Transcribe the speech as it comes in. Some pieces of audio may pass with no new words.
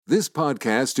This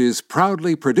podcast is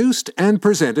proudly produced and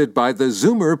presented by the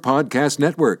Zoomer Podcast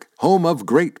Network, home of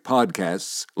great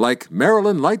podcasts like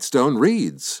Marilyn Lightstone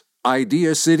Reads,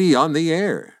 Idea City on the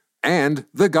Air, and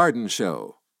The Garden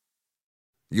Show.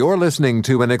 You're listening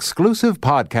to an exclusive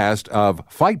podcast of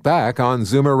Fight Back on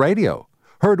Zoomer Radio.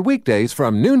 Heard weekdays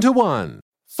from noon to 1.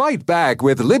 Fight Back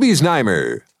with Libby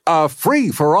Znaimer. A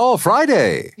free-for-all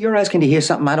Friday. You're asking to hear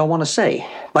something I don't want to say.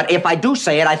 But if I do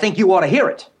say it, I think you ought to hear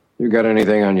it. You got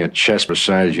anything on your chest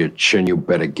besides your chin, you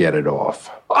better get it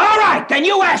off. All right, then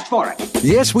you asked for it.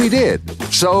 Yes, we did.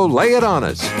 So lay it on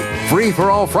us.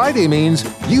 Free-for-all Friday means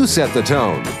you set the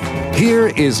tone. Here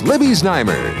is Libby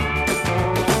Znaimer.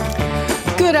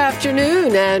 Good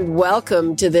afternoon and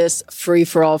welcome to this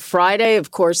Free-for-all Friday. Of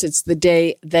course, it's the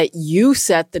day that you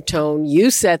set the tone,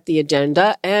 you set the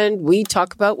agenda, and we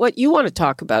talk about what you want to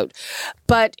talk about.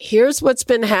 But here's what's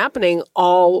been happening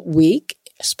all week,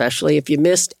 especially if you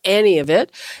missed any of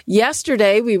it.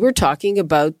 Yesterday, we were talking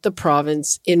about the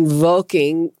province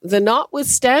invoking the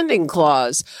notwithstanding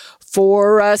clause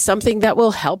for something that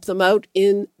will help them out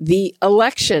in the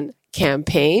election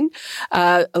campaign.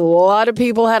 A lot of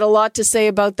people had a lot to say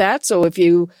about that. So if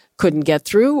you couldn't get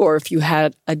through or if you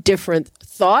had a different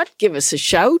thought, give us a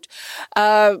shout.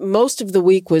 Most of the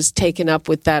week was taken up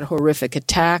with that horrific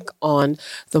attack on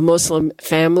the Muslim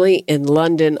family in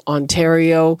London,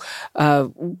 Ontario,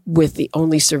 with the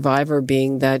only survivor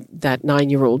being that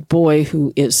 9-year-old boy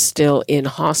who is still in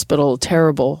hospital.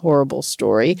 Terrible, horrible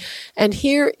story. And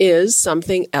here is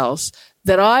something else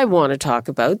that I want to talk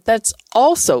about that's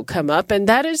also come up, and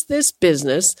that is this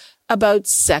business about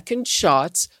second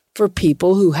shots for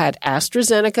people who had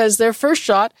AstraZeneca as their first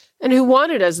shot and who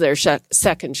wanted as their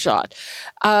second shot.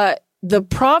 The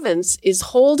province is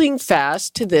holding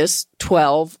fast to this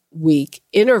 12-week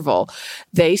interval.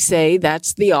 They say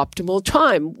that's the optimal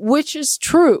time, which is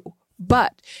true.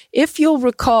 But if you'll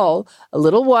recall a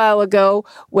little while ago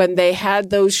when they had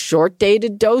those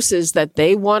short-dated doses that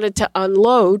they wanted to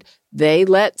unload, they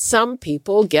let some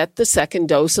people get the second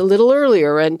dose a little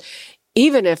earlier. And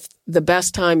even if the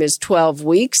best time is 12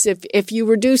 weeks, if you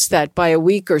reduce that by a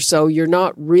week or so, you're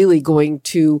not really going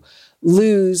to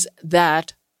lose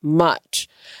that much.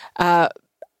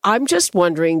 I'm just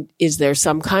wondering, is there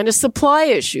some kind of supply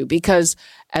issue? Because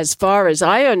as far as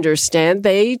I understand,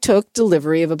 they took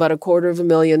delivery of about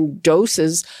 250,000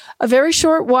 doses a very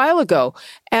short while ago.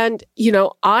 And,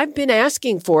 I've been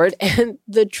asking for it. And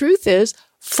the truth is,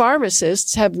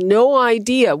 pharmacists have no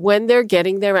idea when they're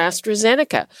getting their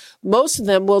AstraZeneca. Most of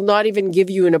them will not even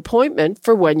give you an appointment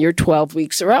for when your 12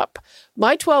 weeks are up.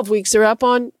 My 12 weeks are up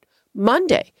on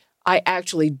Monday. I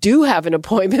actually do have an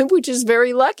appointment, which is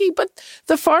very lucky, but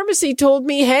the pharmacy told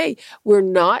me, hey, we're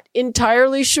not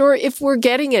entirely sure if we're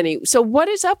getting any. So what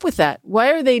is up with that?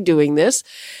 Why are they doing this?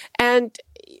 And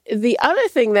the other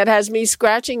thing that has me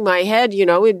scratching my head,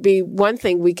 it'd be one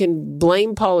thing we can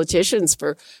blame politicians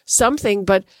for something,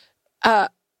 but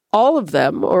all of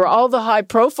them, or all the high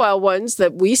profile ones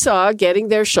that we saw getting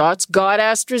their shots, got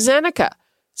AstraZeneca.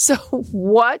 So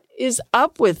what is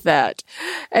up with that?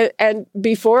 And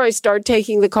before I start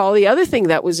taking the call, the other thing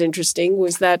that was interesting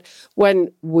was that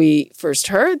when we first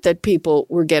heard that people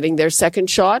were getting their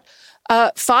second shot,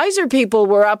 Pfizer people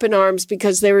were up in arms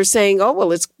because they were saying, oh,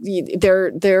 well,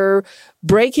 they're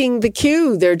breaking the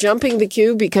queue. They're jumping the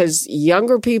queue because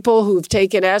younger people who've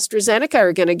taken AstraZeneca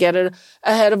are going to get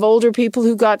ahead of older people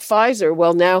who got Pfizer.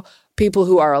 Well, now people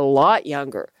who are a lot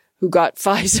younger who got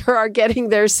Pfizer are getting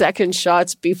their second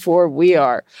shots before we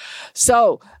are.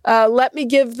 So let me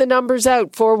give the numbers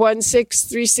out.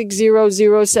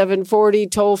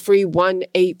 416-360-0740, toll free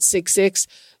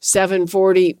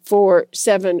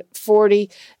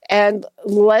 1-866-740-4740. And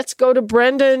let's go to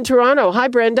Brenda in Toronto. Hi,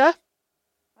 Brenda.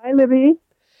 Hi, Libby.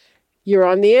 You're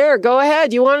on the air. Go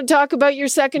ahead. You want to talk about your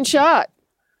second shot?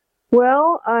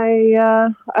 Well,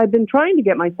 I've been trying to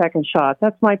get my second shot.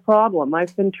 That's my problem.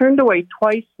 I've been turned away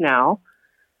twice now.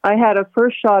 I had a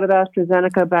first shot of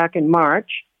AstraZeneca back in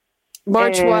March.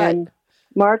 March what?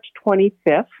 March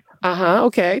 25th.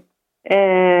 Okay.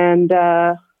 And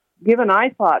given I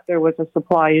thought there was a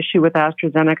supply issue with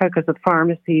AstraZeneca because the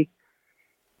pharmacy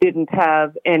didn't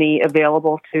have any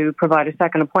available to provide a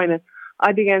second appointment,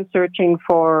 I began searching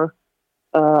for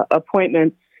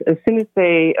appointments as soon as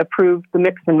they approved the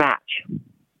mix and match.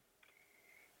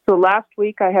 So last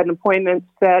week I had an appointment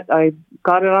set. I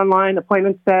got it online,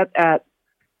 appointment set at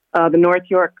the North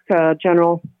York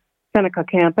General Seneca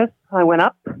campus. I went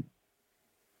up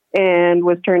and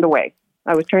was turned away.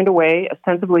 I was turned away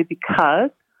ostensibly because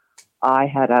I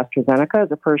had AstraZeneca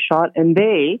as a first shot, and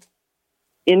they,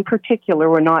 in particular,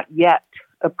 were not yet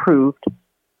approved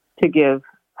to give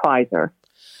Pfizer.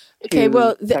 Okay,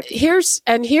 well, here's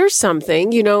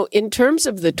something, in terms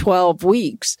of the 12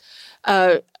 weeks,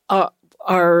 our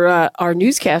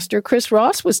newscaster, Chris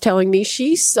Ross, was telling me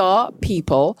she saw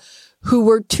people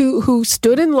who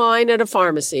stood in line at a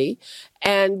pharmacy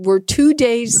and were 2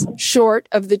 days short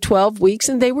of the 12 weeks,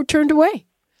 and they were turned away.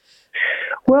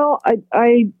 Well,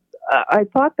 I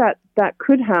thought that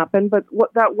could happen, but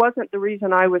that wasn't the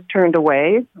reason I was turned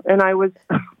away. And I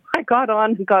got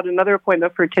on and got another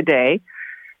appointment for today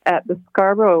at the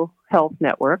Scarborough Health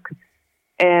Network,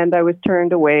 and I was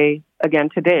turned away again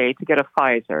today to get a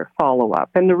Pfizer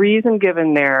follow-up. And the reason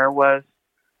given there was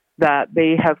that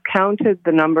they have counted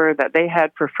the number that they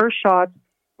had for first shots.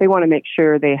 They want to make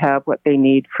sure they have what they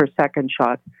need for second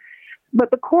shots.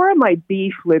 But the core of my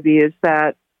beef, Libby, is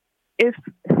that if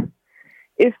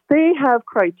they have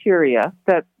criteria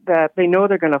that they know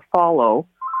they're going to follow,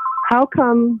 how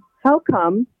come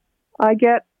I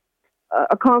get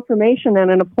a confirmation and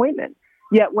an appointment?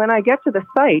 Yet when I get to the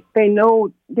site, they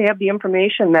know they have the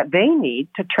information that they need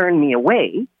to turn me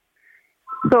away.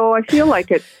 So I feel like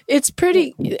it's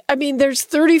pretty, there's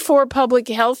 34 public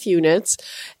health units,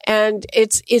 and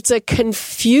it's a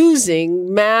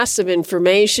confusing mass of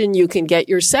information. You can get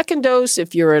your second dose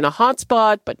if you're in a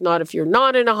hotspot, but not if you're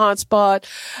not in a hotspot.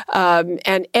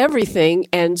 And everything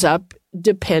ends up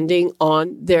depending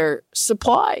on their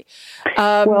supply.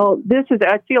 I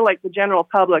feel like the general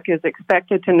public is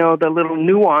expected to know the little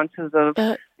nuances of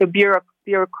the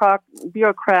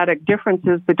bureaucratic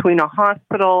differences between a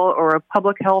hospital or a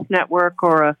public health network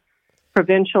or a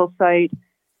provincial site.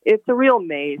 It's a real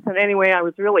maze. And anyway, I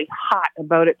was really hot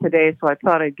about it today, so I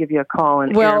thought I'd give you a call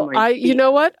and you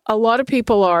know what? A lot of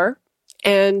people are.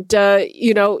 And,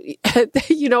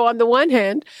 on the one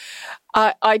hand,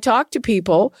 I talk to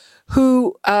people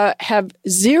who have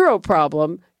zero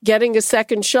problem getting a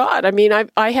second shot.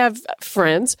 I have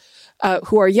friends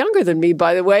who are younger than me,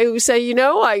 by the way, who say,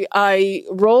 I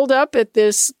rolled up at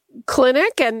this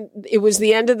clinic and it was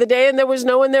the end of the day and there was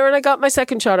no one there and I got my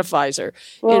second shot of Pfizer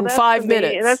in 5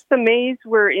 minutes. That's the maze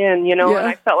we're in, and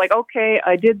I felt like, okay,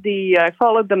 I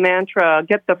followed the mantra,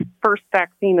 get the first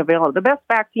vaccine available. The best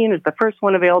vaccine is the first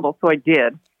one available, so I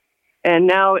did. And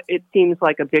now it seems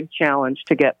like a big challenge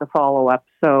to get the follow-up.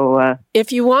 So,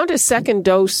 if you want a second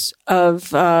dose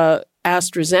of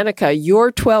AstraZeneca,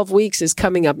 your 12 weeks is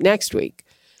coming up next week.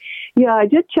 Yeah, I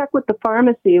did check with the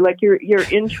pharmacy. Like your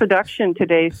introduction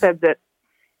today said that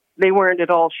they weren't at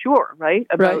all sure, right,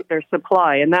 about their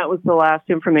supply. And that was the last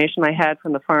information I had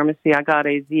from the pharmacy. I got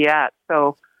a Ziat.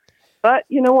 So, but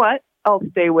you know what? I'll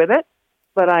stay with it.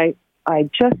 But I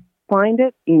just find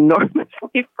it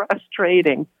enormously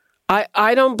frustrating.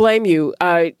 I don't blame you.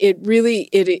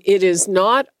 It is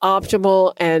not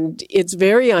optimal and it's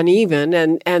very uneven.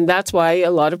 And that's why a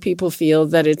lot of people feel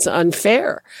that it's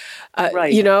unfair.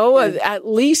 At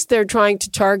least they're trying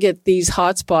to target these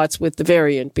hotspots with the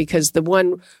variant, because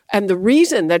the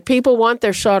reason that people want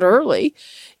their shot early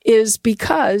is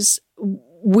because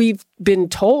we've been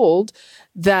told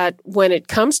that when it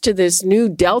comes to this new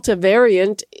Delta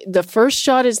variant, the first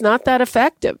shot is not that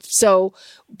effective. So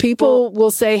people will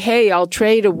say, hey, I'll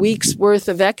trade a week's worth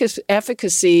of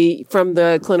efficacy from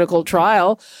the clinical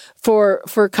trial for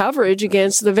coverage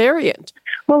against the variant.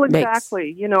 Well,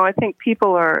 exactly. I think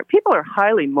people are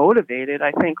highly motivated,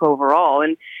 I think, overall.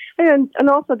 And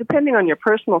also, depending on your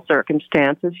personal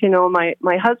circumstances,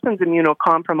 my husband's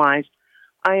immunocompromised.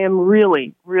 I am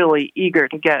really, really eager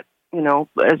to get,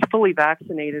 as fully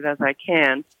vaccinated as I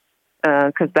can,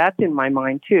 because that's in my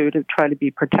mind, too, to try to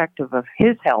be protective of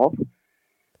his health.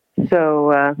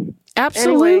 So,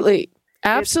 absolutely. Anyway,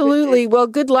 absolutely. Well,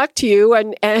 good luck to you.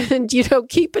 And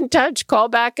keep in touch. Call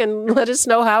back and let us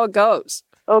know how it goes.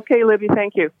 Okay, Libby.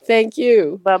 Thank you. Thank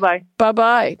you. Bye-bye.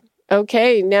 Bye-bye.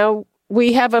 Okay, now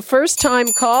we have a first-time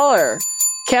caller.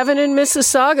 Kevin in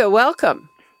Mississauga, welcome.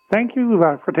 Thank you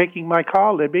for taking my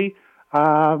call, Libby.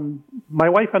 My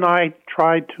wife and I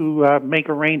tried to make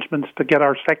arrangements to get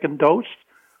our second dose.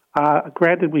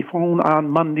 Granted, we phoned on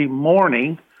Monday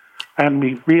morning, and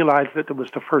we realized that it was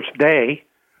the first day.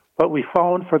 But we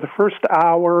phoned for the first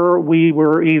hour. We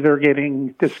were either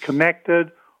getting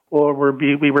disconnected or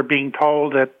we were being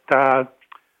told that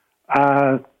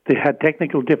they had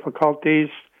technical difficulties.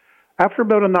 After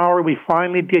about an hour, we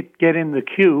finally did get in the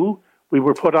queue. We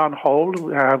were put on hold.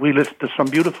 We listened to some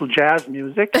beautiful jazz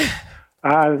music.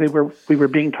 We were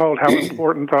being told how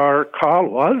important our call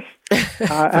was.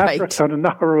 After about an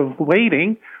hour of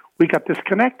waiting, we got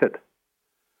disconnected.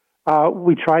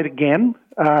 We tried again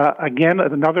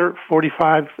another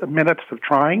 45 minutes of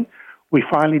trying. We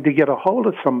finally did get a hold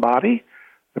of somebody,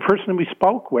 the person we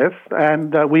spoke with,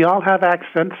 and we all have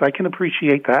accents. I can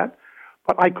appreciate that.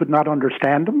 but I could not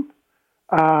understand him.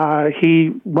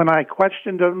 When I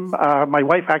questioned him, my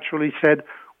wife actually said,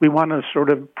 we want to sort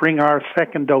of bring our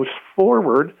second dose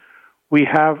forward. We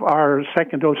have our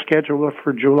second dose scheduled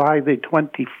for July the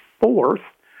 24th.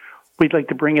 We'd like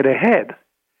to bring it ahead.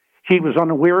 He was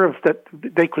unaware of that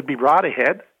they could be brought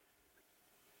ahead.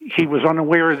 He was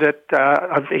unaware that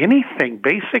of anything,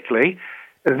 basically.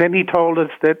 And then he told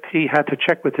us that he had to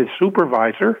check with his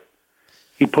supervisor.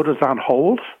 He put us on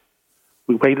hold.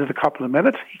 We waited a couple of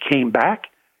minutes. He came back.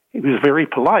 He was very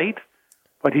polite,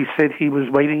 but he said he was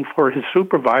waiting for his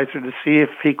supervisor to see if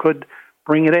he could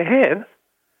bring it ahead.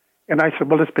 And I said,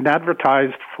 well, it's been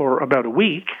advertised for about a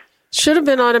week. Should have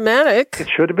been automatic. It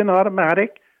should have been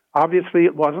automatic. Obviously,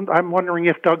 it wasn't. I'm wondering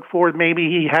if Doug Ford, maybe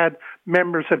he had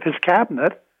members of his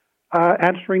cabinet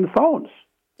answering the phones.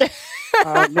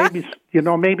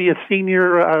 Maybe a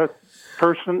senior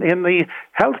person in the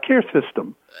healthcare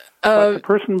system. But the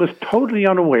person was totally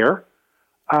unaware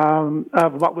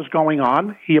of what was going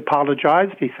on. He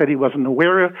apologized. He said he wasn't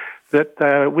aware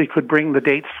that we could bring the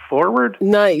dates forward.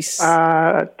 Nice.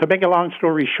 To make a long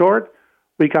story short,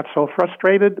 we got so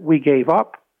frustrated, we gave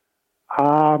up.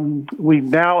 We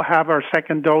now have our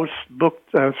second dose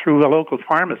booked through a local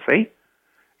pharmacy.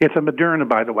 It's a Moderna,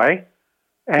 by the way.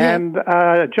 And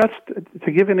just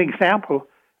to give an example,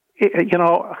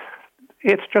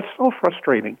 it's just so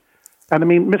frustrating. And I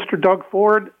mean, Mr. Doug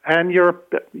Ford and your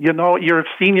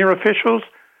senior officials,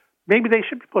 maybe they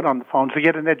should be put on the phone to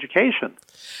get an education.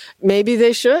 Maybe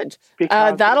they should.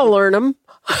 That'll learn them.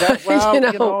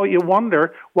 You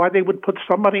wonder why they would put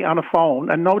somebody on a phone,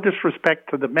 and no disrespect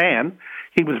to the man,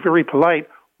 he was very polite,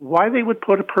 why they would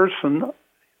put a person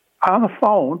on a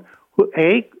phone who,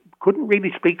 A, couldn't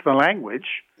really speak the language.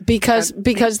 Because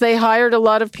they hired a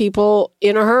lot of people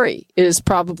in a hurry is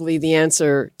probably the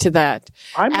answer to that.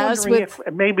 I'm wondering if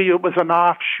maybe it was an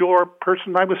offshore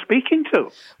person I was speaking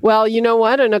to. Well, you know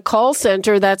what? In a call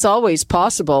center, that's always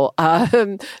possible.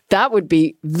 That would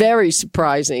be very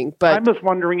surprising. But I was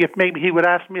wondering if maybe he would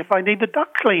ask me if I needed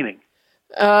duct cleaning.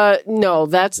 No,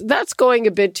 that's going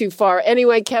a bit too far.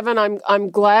 Anyway, Kevin, I'm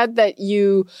glad that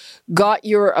you got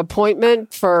your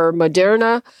appointment for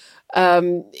Moderna.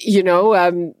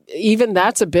 Even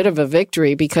that's a bit of a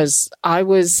victory because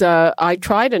I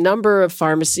tried a number of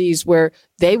pharmacies where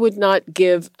they would not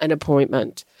give an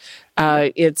appointment.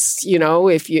 It's,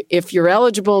 if you're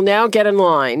eligible now, get in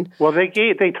line. Well,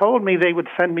 they told me they would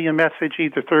send me a message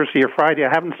either Thursday or Friday. I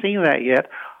haven't seen that yet.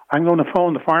 I'm going to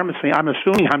phone the pharmacy. I'm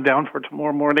assuming I'm down for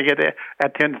tomorrow morning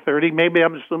at 10:30. Maybe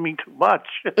I'm assuming too much.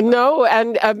 No,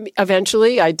 and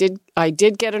eventually I did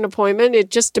get an appointment.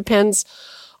 It just depends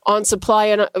on supply,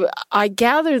 and I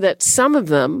gather that some of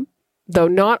them, though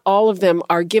not all of them,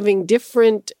 are giving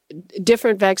different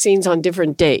vaccines on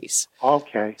different days.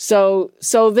 Okay. So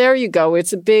there you go.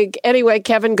 It's a big... Anyway,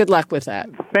 Kevin, good luck with that.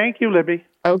 Thank you, Libby.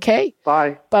 Okay.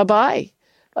 Bye. Bye-bye.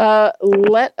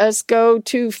 Let us go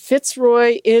to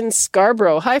Fitzroy in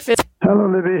Scarborough. Hi, Fitz. Hello,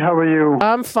 Libby. How are you?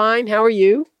 I'm fine. How are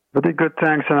you? Very good,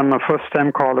 thanks. And I'm a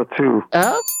first-time caller, too.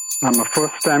 Oh? I'm a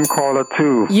first-time caller,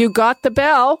 too. You got the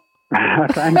bell.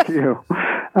 Thank you.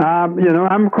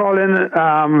 I'm calling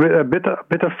with a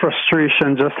bit of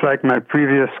frustration, just like my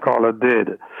previous caller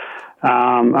did.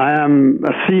 I am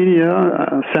a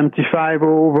senior, 75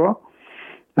 over,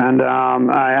 and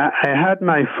I had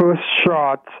my first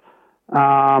shot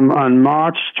on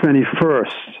March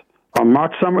 21st, or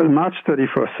March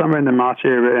 31st, somewhere in the March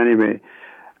area anyway.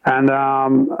 And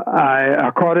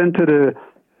according to the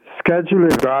schedule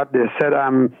they got, they said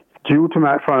I'm due for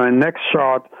my next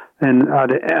shot at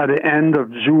the end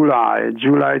of July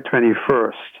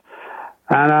 21st.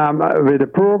 And with the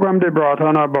program they brought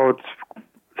on about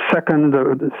second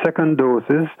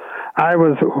doses, I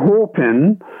was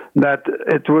hoping that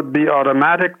it would be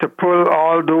automatic to pull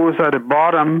all those at the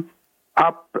bottom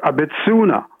up a bit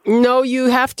sooner. No, you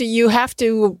have to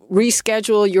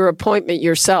reschedule your appointment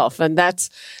yourself, and that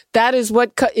is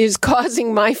what is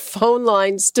causing my phone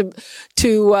lines to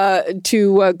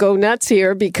go nuts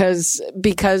here because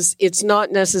it's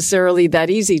not necessarily that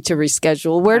easy to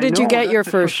reschedule. Where did you get your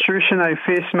first? The frustration I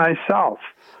face myself.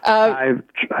 I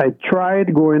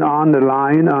tried going on the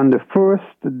line on the first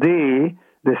day.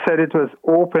 They said it was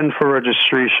open for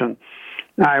registration.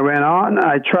 I went on.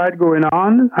 I tried going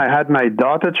on. I had my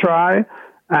daughter try,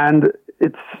 and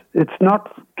it's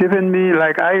not giving me,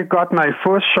 like, I got my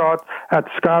first shot at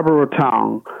Scarborough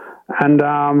Town, and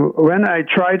when I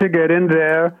try to get in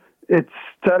there, it's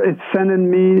sending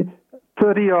me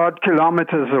 30-odd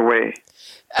kilometers away.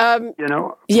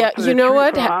 Yeah, you know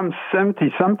what? I'm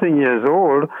 70-something years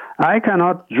old. I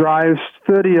cannot drive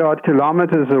 30-odd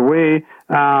kilometers away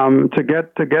to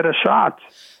get a shot.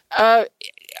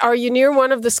 Are you near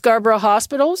one of the Scarborough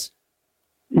hospitals?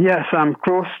 Yes, I'm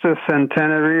close to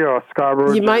Centenary or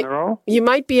Scarborough General. You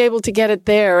might be able to get it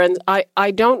there. And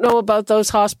I don't know about those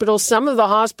hospitals. Some of the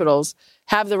hospitals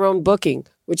have their own booking,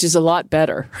 which is a lot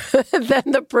better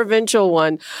than the provincial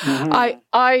one. Mm-hmm.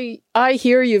 I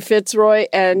hear you, Fitzroy,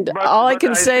 and all I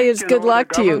can say is good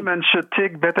luck to you. The government should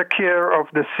take better care of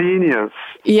the seniors.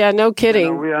 Yeah, no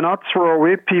kidding. We are not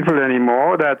throwaway people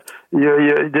anymore. That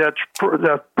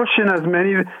they're pushing as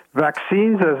many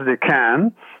vaccines as they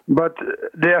can, but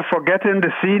they are forgetting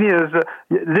the seniors.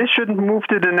 They shouldn't move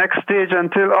to the next stage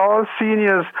until all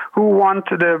seniors who want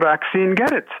the vaccine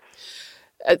get it.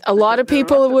 A lot of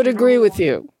people would agree with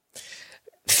you.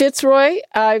 Fitzroy,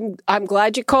 I'm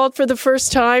glad you called for the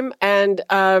first time, and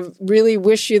really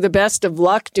wish you the best of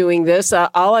luck doing this.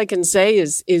 All I can say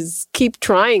is keep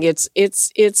trying. It's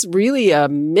really a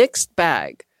mixed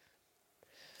bag.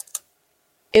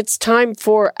 It's time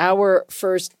for our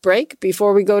first break.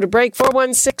 Before we go to break,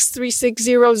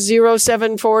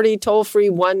 416-360-0740, toll free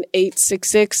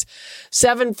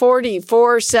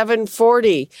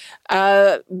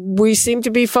 1-866-740-4740. We seem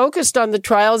to be focused on the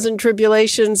trials and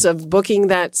tribulations of booking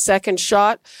that second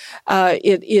shot.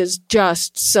 It is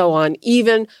just so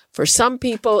uneven. For some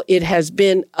people, it has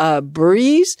been a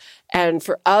breeze. And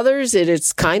for others,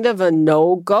 it's kind of a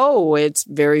no-go. It's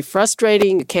very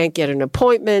frustrating. You can't get an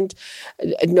appointment.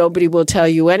 Nobody will tell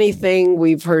you anything.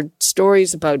 We've heard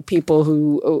stories about people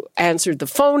who answered the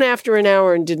phone after an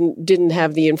hour and didn't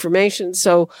have the information.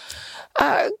 So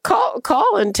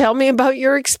call and tell me about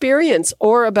your experience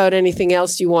or about anything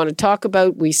else you want to talk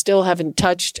about. We still haven't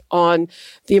touched on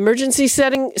the emergency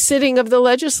sitting of the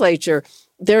legislature.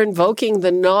 They're invoking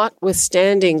the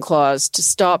notwithstanding clause to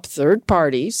stop third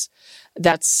parties.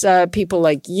 That's people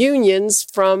like unions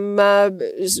from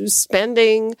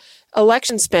spending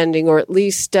election spending, or at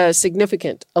least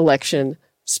significant election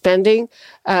spending.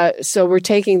 So we're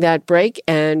taking that break,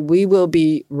 and we will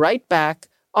be right back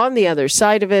on the other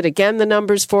side of it. Again, the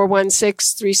number's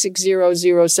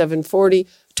 416-360-0740,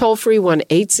 toll free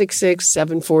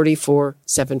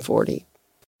 1-866-740-4740.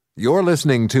 You're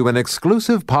listening to an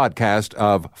exclusive podcast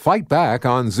of Fight Back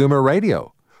on Zoomer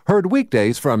Radio. Heard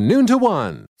weekdays from noon to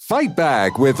 1. Fight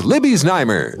Back with Libby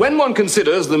Znaimer. When one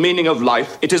considers the meaning of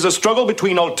life, it is a struggle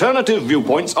between alternative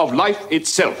viewpoints of life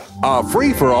itself. A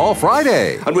free-for-all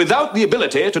Friday. And without the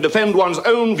ability to defend one's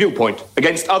own viewpoint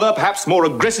against other, perhaps more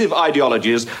aggressive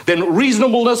ideologies, then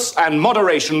reasonableness and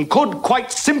moderation could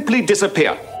quite simply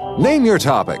disappear. Name your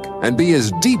topic and be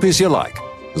as deep as you like,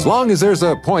 as long as there's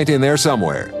a point in there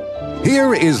somewhere.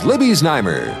 Here is Libby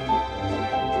Znaimer.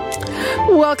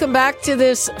 Welcome back to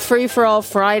this Free-for-All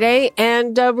Friday,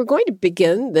 and we're going to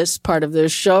begin this part of the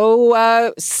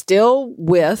show still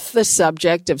with the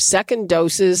subject of second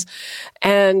doses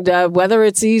and whether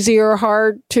it's easy or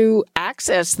hard to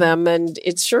access them. And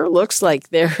it sure looks like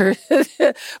they're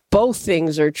both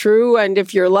things are true, and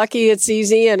if you're lucky, it's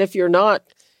easy, and if you're not,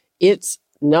 it's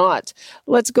not.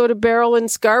 Let's go to Beryl in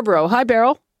Scarborough. Hi,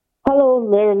 Beryl. Hello,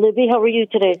 Libby. How are you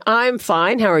today? I'm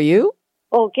fine. How are you?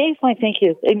 Okay, fine, thank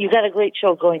you. And you got a great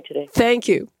show going today. Thank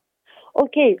you.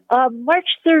 Okay, March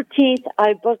 13th,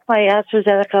 I booked my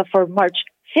AstraZeneca for March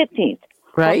 15th.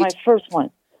 Right. For my first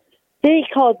one. They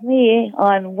called me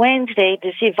on Wednesday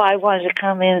to see if I wanted to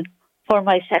come in for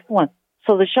my second one.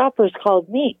 So the shoppers called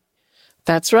me.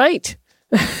 That's right.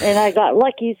 And I got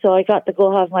lucky, so I got to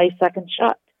go have my second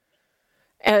shot.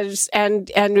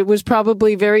 And it was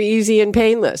probably very easy and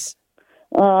painless.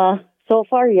 So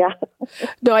far, yeah.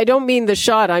 No, I don't mean the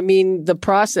shot. I mean the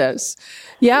process.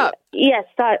 Yeah. Yes,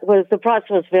 the process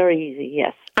was very easy.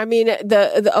 Yes. I mean,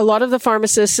 a lot of the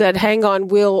pharmacists said, "Hang on,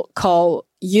 we'll call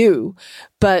you,"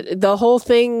 but the whole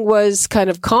thing was kind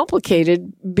of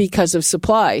complicated because of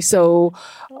supply. So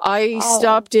I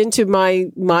stopped into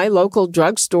my local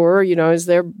drugstore. You know, as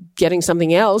they're getting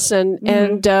something else, and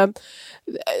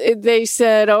they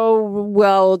said, "Oh,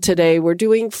 well, today we're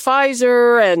doing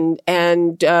Pfizer, and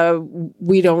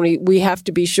we have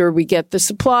to be sure we get the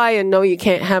supply, and no, you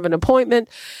can't have an appointment."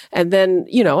 And then,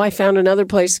 you know, I found another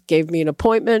place gave me an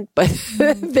appointment, but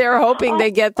they're hoping they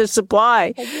get the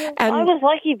supply. And I was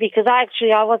lucky because I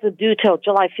wasn't due till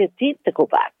July 15th to go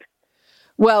back.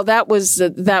 Well, that was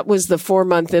the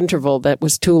 4-month interval that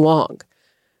was too long.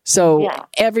 So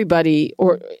everybody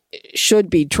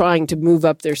should be trying to move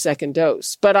up their second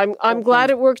dose. But I'm glad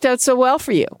it worked out so well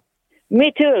for you.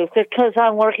 Me too, because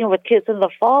I'm working with kids in the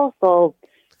fall, so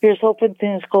here's hoping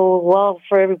things go well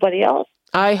for everybody else.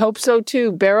 I hope so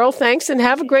too. Beryl, thanks, and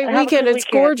have a great weekend. It's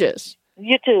gorgeous.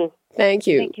 You too. Thank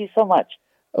you. Thank you so much.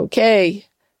 Okay.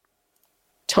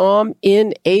 Tom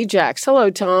in Ajax. Hello,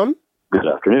 Tom. Good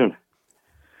afternoon.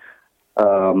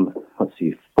 Let's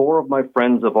see. 4 of my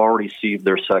friends have already received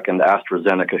their second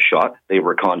AstraZeneca shot. They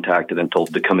were contacted and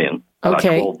told to come in.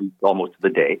 Okay. 12 weeks, almost to the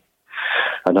day.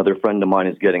 Another friend of mine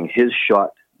is getting his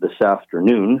shot this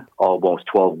afternoon, almost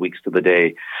 12 weeks to the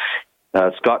day.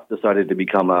 Scott decided to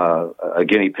become a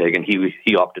guinea pig, and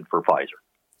he opted for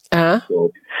Pfizer.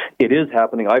 So it is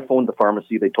happening. I phoned the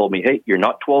pharmacy. They told me, hey, you're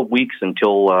not 12 weeks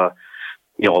until a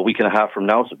week and a half from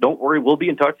now, so don't worry. We'll be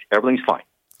in touch. Everything's fine.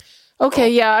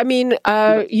 Okay, yeah. I mean,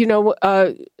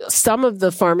 some of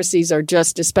the pharmacies are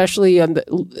just, especially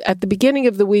at the beginning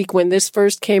of the week when this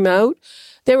first came out,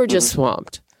 they were just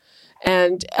swamped.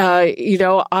 And,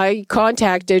 I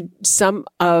contacted some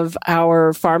of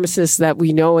our pharmacists that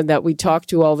we know and that we talk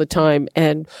to all the time.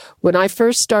 And when I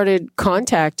first started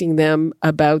contacting them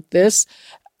about this,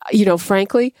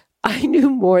 frankly, I knew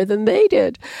more than they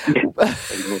did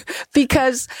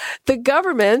because the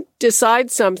government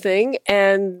decides something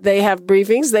and they have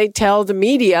briefings. They tell the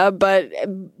media, but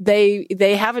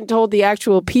they haven't told the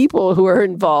actual people who are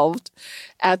involved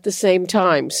at the same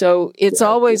time. So it's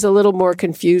always a little more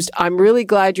confused. I'm really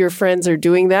glad your friends are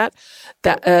doing that.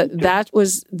 That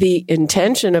was the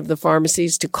intention of the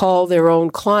pharmacies, to call their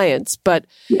own clients. But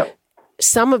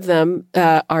some of them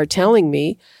are telling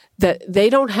me that they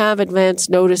don't have advance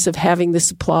notice of having the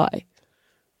supply,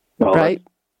 right?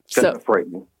 That's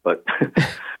frightening, but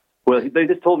well, they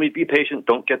just told me, be patient,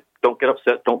 don't get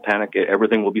upset, don't panic,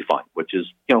 everything will be fine, which is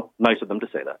nice of them to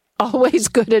say that. Always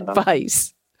good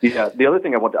advice. Yeah, the other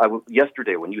thing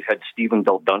yesterday when you had Stephen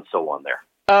Del Dunso on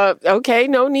there. Okay,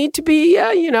 no need to be,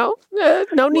 no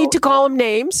need to call him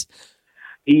names.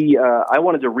 I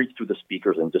wanted to reach through the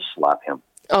speakers and just slap him.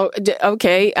 Oh,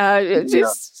 okay.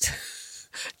 Just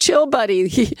chill, buddy.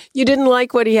 You didn't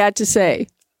like what he had to say.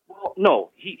 Well, no,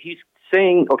 he's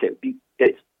saying, okay,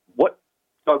 it's what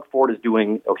Doug Ford is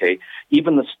doing, okay,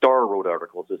 even the Star wrote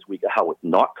articles this week how it's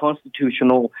not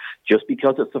constitutional. Just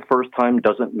because it's the first time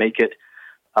doesn't make it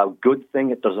a good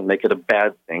thing. It doesn't make it a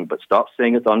bad thing, but stop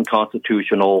saying it's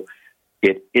unconstitutional.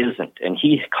 It isn't. And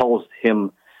he calls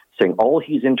him saying all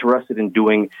he's interested in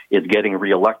doing is getting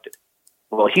reelected.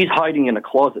 Well, he's hiding in a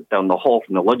closet down the hall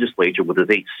from the legislature with his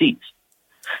 8 seats,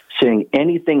 saying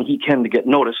anything he can to get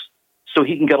noticed so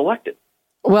he can get elected.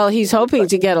 Well, he's hoping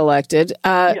to get elected.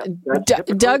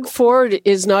 Doug Ford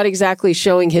is not exactly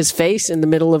showing his face in the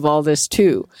middle of all this,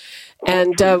 too.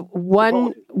 And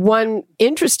one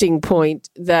interesting point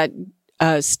that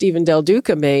Stephen Del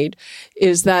Duca made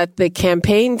is that the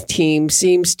campaign team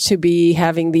seems to be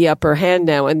having the upper hand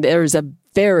now, and there's a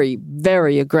very,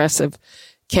 very aggressive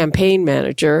campaign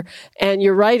manager. And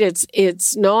you're right,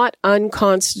 it's not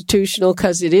unconstitutional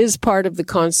because it is part of the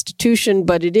Constitution,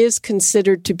 but it is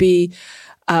considered to be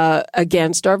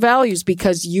against our values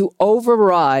because you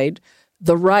override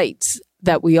the rights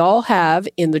that we all have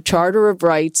in the Charter of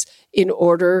Rights in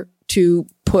order to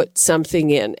put something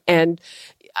in. And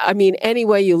I mean, any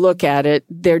way you look at it,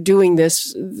 they're doing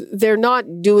this. They're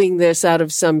not doing this out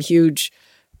of some huge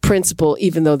principle,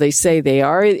 even though they say they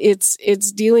are.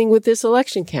 It's dealing with this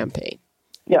election campaign.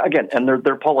 Yeah, again, and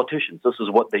they're politicians. This is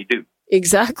what they do.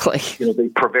 Exactly. They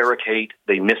prevaricate,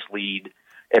 they mislead,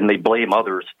 and they blame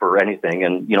others for anything.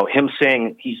 And, him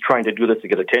saying he's trying to do this to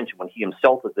get attention when he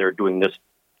himself is there doing this,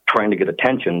 trying to get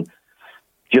attention,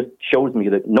 just shows me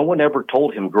that no one ever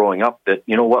told him growing up that,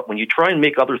 when you try and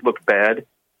make others look bad,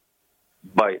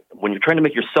 when you're trying to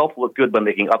make yourself look good by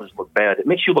making others look bad, it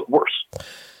makes you look worse.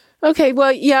 Okay,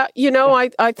 well, yeah,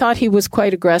 I thought he was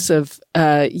quite aggressive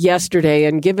yesterday,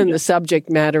 and given the subject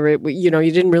matter, you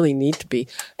didn't really need to be.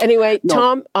 Anyway, no.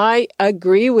 Tom, I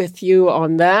agree with you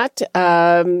on that.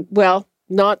 Well,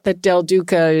 not that Del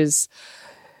Duca is,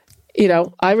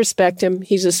 I respect him.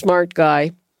 He's a smart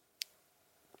guy.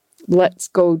 Let's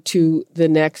go to the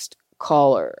next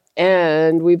caller.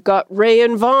 And we've got Ray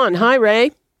and Vaughn. Hi,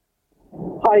 Ray.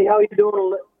 Hi, how you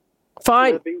doing?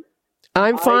 Fine.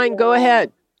 I'm fine. Go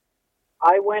ahead.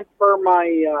 I went for my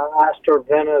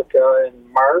AstraZeneca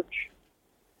in March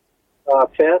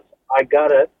 5th. I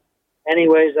got it.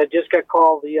 Anyways, I just got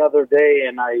called the other day,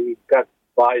 and I got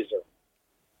Pfizer.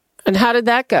 And how did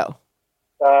that go?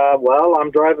 Well,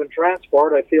 I'm driving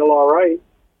transport. I feel all right.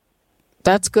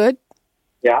 That's good.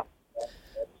 Yeah.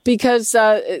 Because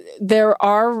there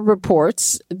are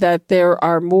reports that there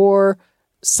are more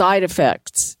side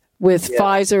effects with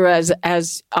Pfizer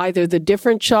as either the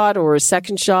different shot or a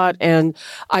second shot. And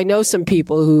I know some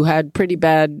people who had pretty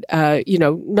bad,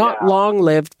 not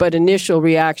long-lived, but initial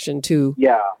reaction to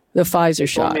the Pfizer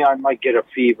shot. I might get a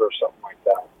fever or something like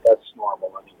that. That's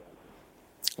normal anyway.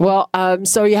 Well,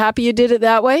 so are you happy you did it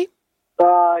that way?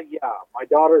 Yeah, my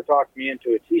daughter talked me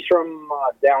into it. He's from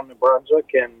down New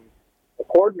Brunswick, and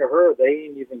according to her, they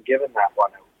ain't even given that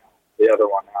one out now. The other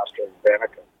one,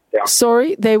 AstraZeneca. Down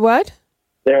Sorry, they what?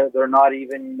 They're not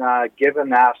even given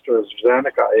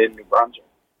AstraZeneca in New Brunswick.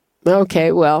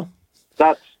 Okay, well.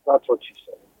 That's what she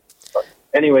said. But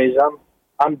anyways,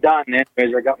 I'm done.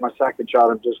 Anyways, I got my second shot.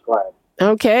 I'm just glad.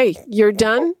 Okay, you're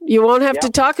done? You won't have to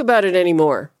talk about it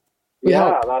anymore.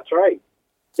 Yeah, that's right.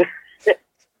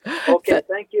 Okay,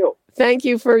 thank you. Thank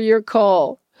you for your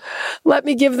call. Let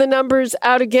me give the numbers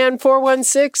out again.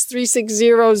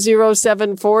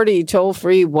 416-360-0740. Toll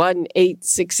free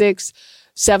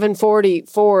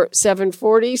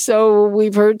 1-866-740-4740. So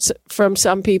we've heard from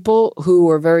some people who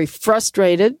were very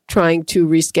frustrated trying to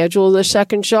reschedule the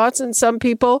second shots, and some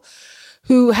people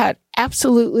who had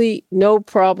absolutely no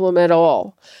problem at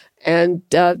all. And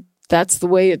that's the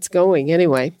way it's going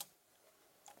anyway.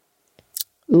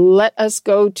 Let us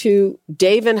go to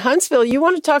Dave in Huntsville. You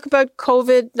want to talk about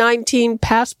COVID-19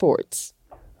 passports?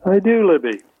 I do,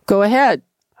 Libby. Go ahead.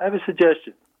 I have a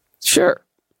suggestion. Sure.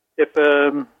 If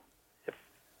they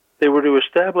were to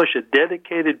establish a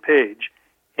dedicated page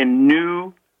in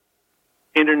new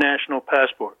international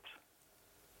passports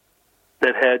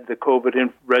that had the COVID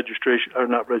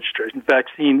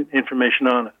vaccine information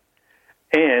on it,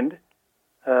 and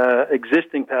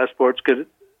existing passports could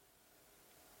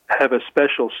have a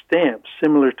special stamp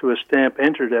similar to a stamp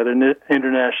entered at an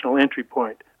international entry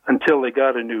point until they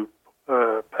got a new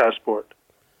passport.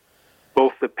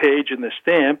 Both the page and the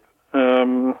stamp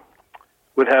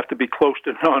would have to be close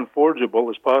to non-forgeable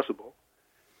as possible.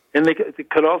 And they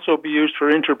could also be used for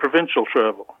interprovincial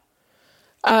travel.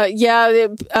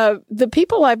 The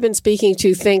people I've been speaking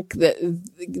to think that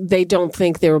they don't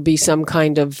think there will be some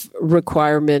kind of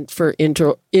requirement for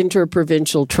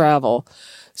interprovincial travel.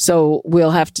 So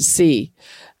we'll have to see.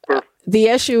 The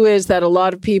issue is that a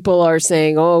lot of people are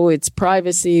saying, oh, it's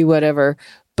privacy, whatever.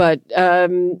 But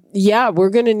we're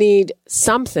going to need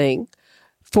something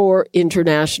for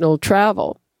international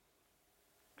travel.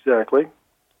 Exactly.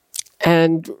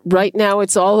 And right now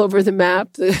it's all over the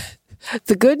map.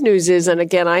 The good news is, and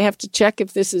again, I have to check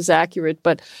if this is accurate,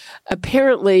 but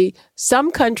apparently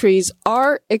some countries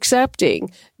are accepting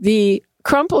the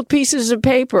crumpled pieces of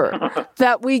paper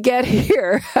that we get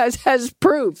here as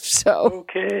proof. So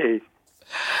okay.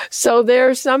 So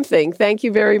there's something. Thank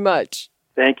you very much.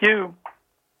 Thank you.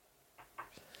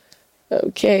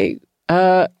 Okay.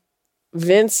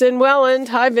 Vince in Welland.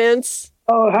 Hi, Vince.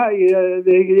 Oh, hi.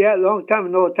 Long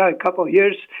time, no time, couple of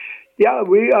years. Yeah,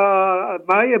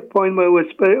 my appointment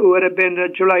would have been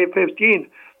July 15th,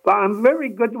 but I'm very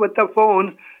good with the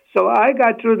phone. So I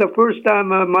got through the first time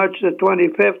March the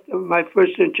 25th, my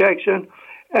first injection.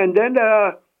 And then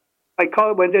I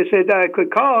called when they said I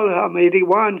could call. I'm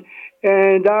 81.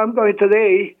 And I'm going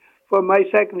today for my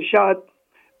second shot.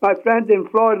 My friend in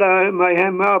Florida, my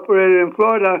ham operator in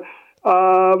Florida,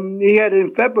 he had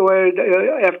in February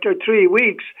after 3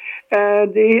 weeks.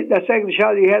 And the second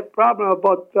shot, he had problem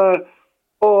about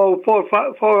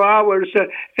 4 hours,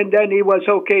 and then he was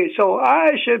okay. So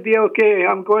I should be okay.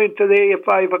 I'm going today at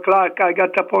 5 o'clock. I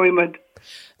got the appointment.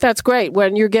 That's great.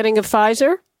 When you're getting a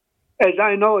Pfizer? As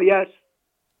I know, yes.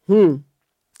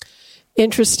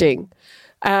 Interesting.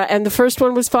 And the first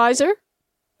one was Pfizer?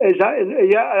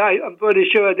 I'm pretty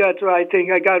sure that's right. I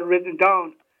think I got it written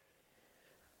down.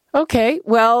 Okay,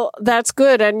 well, that's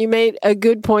good. And you made a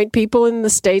good point. People in the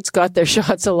States got their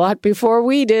shots a lot before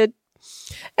we did.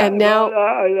 And now...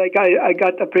 I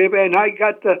got the paper, and I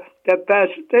got the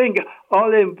best thing,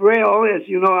 all in Braille. As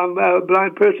you know, I'm a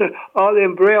blind person, all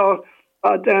in Braille.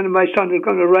 Then my son is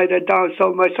going to write it down.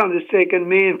 So my son is taking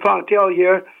me in Fontaine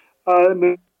here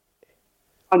on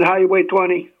Highway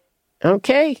 20.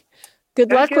 Okay.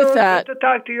 Good luck with that. Nice to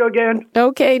talk to you again.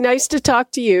 Okay, nice to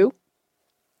talk to you.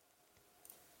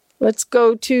 Let's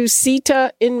go to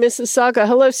Sita in Mississauga.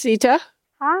 Hello, Sita.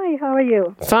 Hi, how are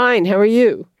you? Fine, how are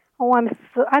you? Oh,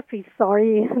 I feel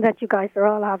sorry that you guys are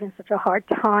all having such a hard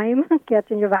time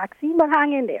getting your vaccine, but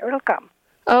hang in there, it'll come.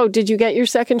 Oh, did you get your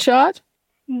second shot?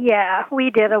 Yeah,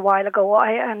 we did a while ago.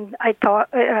 I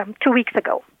thought 2 weeks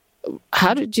ago.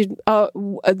 How did you?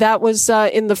 That was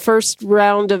in the first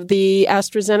round of the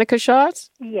AstraZeneca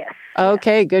shots? Yes.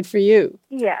 Okay, good for you.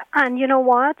 Yeah, and you know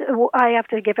what? I have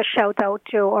to give a shout out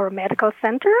to our medical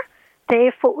center.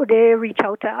 They reach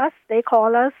out to us, they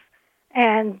call us,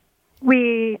 and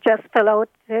we just fill out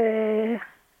the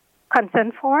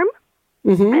consent form,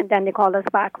 and then they call us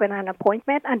back with an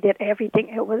appointment and did everything.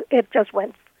 It just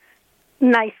went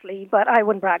nicely, but I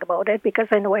wouldn't brag about it because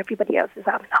I know everybody else is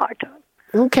having a hard time.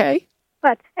 Okay.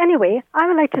 But anyway, I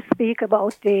would like to speak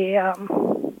about the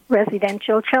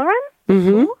residential children.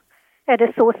 school. It is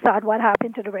so sad what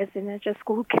happened to the residential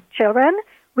school children.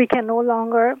 We can no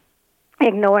longer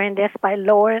ignore this by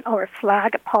lowering our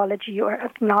flag, apology, or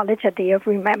acknowledge a day of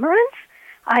remembrance.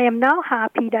 I am now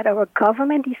happy that our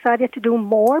government decided to do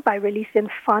more by releasing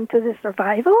funds to the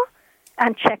survival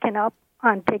and checking up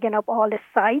and digging up all the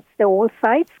sites, the old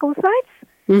sites, school sites.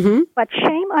 But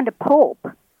shame on the Pope.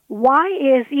 Why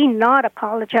is he not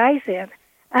apologizing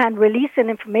and releasing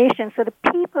information so the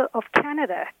people of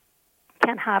Canada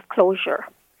can have closure?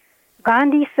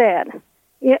 Gandhi said,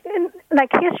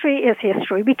 history is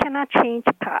history. We cannot change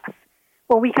the past,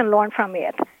 but we can learn from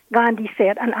it. Gandhi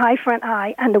said, an eye for an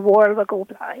eye, and the world will go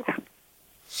blind.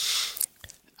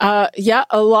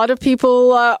 A lot of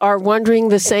people are wondering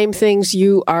the same things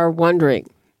you are wondering.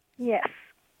 Yes.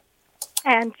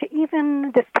 And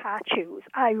even the statues,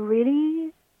 I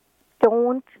really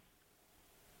don't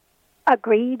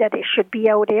agree that they should be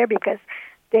out there because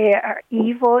they are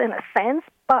evil in a sense,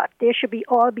 but they should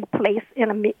all be placed in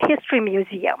a history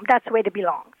museum. That's where they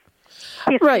belong.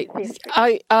 Right.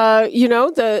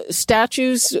 The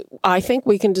statues, I think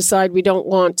we can decide we don't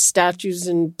want statues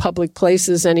in public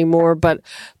places anymore, but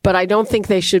I don't think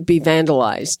they should be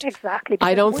vandalized. Exactly.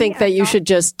 I don't think that you should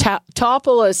just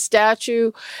topple a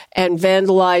statue and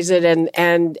vandalize it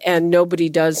and nobody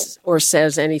does or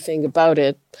says anything about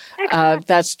it. Exactly.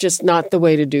 That's just not the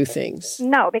way to do things.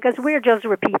 No, because we're just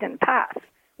repeating the past.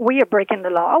 We are breaking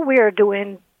the law. We are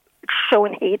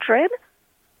showing hatred.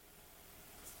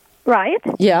 Right?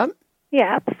 Yeah.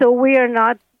 Yeah. So we are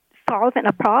not solving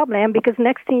a problem because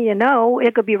next thing you know,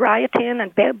 it could be rioting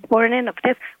and burning of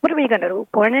this. What are we going to do?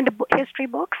 Burn in the history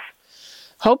books?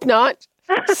 Hope not.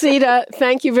 Sita,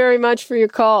 thank you very much for your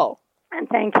call. And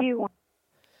thank you.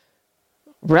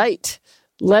 Right.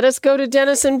 Let us go to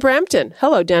Dennis in Brampton.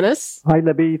 Hello, Dennis. Hi,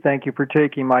 Libby. Thank you for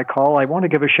taking my call. I want to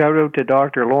give a shout out to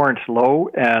Dr. Lawrence Lowe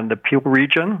and the Peel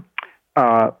region.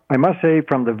 I must say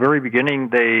from the very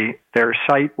beginning, their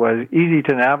site was easy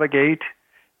to navigate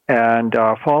and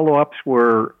follow-ups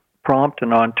were prompt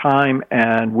and on time,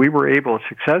 and we were able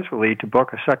successfully to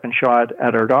book a second shot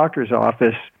at our doctor's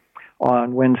office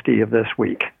on Wednesday of this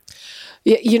week.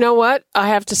 You know what? I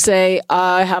have to say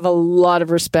I have a lot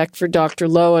of respect for Dr.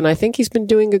 Lowe, and I think he's been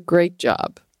doing a great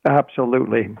job.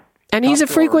 Absolutely. And he's a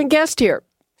frequent guest here.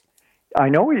 I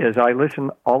know he is. I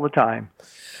listen all the time.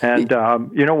 And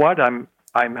you know what? I'm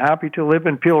happy to live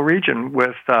in Peel region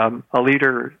with a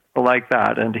leader like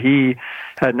that. And he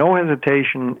had no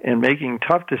hesitation in making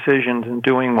tough decisions and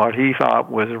doing what he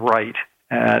thought was right,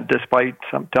 despite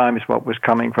sometimes what was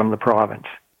coming from the province.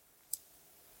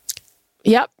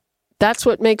 Yep. That's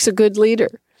what makes a good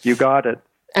leader. You got it.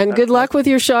 And good luck with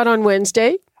your shot on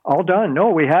Wednesday. All done. No,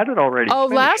 we had it already. Oh,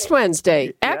 last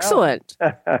Wednesday. Excellent.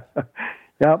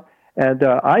 Yep. And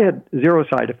I had zero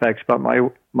side effects, but my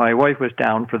wife was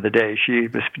down for the day. She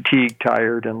was fatigued,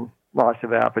 tired, and loss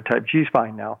of appetite. She's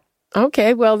fine now.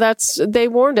 Okay, well, they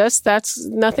warned us. That's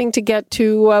nothing to get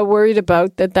too worried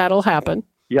about, that'll happen.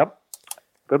 Yep.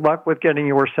 Good luck with getting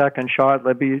your second shot,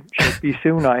 Libby. Should be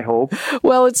soon, I hope.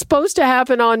 Well, it's supposed to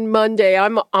happen on Monday.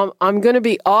 I'm going to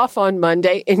be off on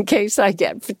Monday in case I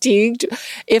get fatigued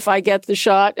if I get the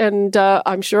shot, and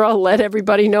I'm sure I'll let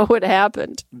everybody know what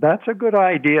happened. That's a good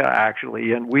idea,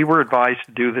 actually, and we were advised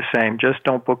to do the same. Just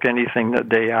don't book anything the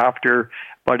day after,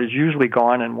 but it's usually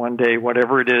gone in one day,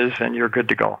 whatever it is, and you're good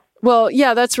to go. Well,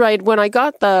 yeah, that's right. When I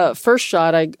got the first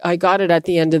shot, I got it at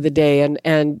the end of the day,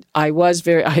 and I was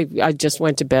I just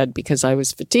went to bed because I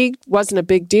was fatigued. Wasn't a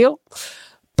big deal.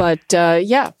 But,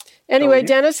 yeah. Anyway,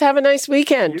 Dennis, have a nice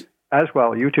weekend. As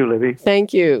well. You too, Libby.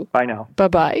 Thank you. Bye now.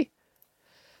 Bye-bye.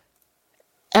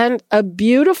 And a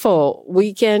beautiful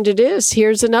weekend it is.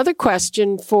 Here's another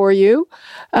question for you.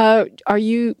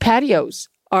 Patios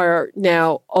are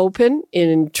now open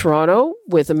in Toronto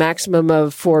with a maximum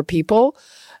of 4 people.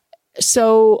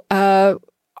 So are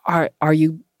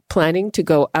you planning to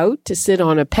go out to sit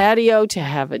on a patio, to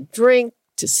have a drink,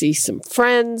 to see some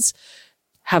friends,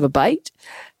 have a bite?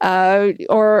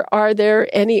 Or are there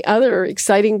any other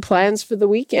exciting plans for the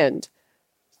weekend?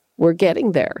 We're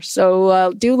getting there.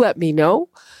 So do let me know.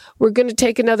 We're going to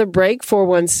take another break,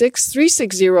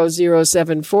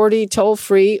 416-360-0740, toll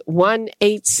free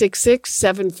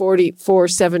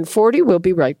 1-866-740-4740. We'll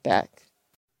be right back.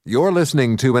 You're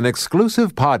listening to an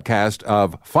exclusive podcast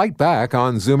of Fight Back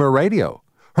on Zoomer Radio.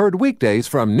 Heard weekdays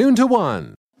from noon to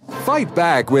 1. Fight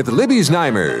Back with Libby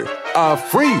Znaimer, a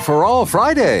free-for-all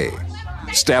Friday.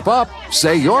 Step up,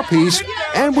 say your piece,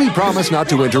 and we promise not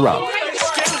to interrupt.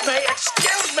 Excuse me!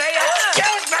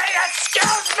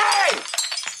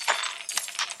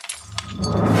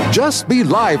 Just be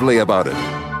lively about it.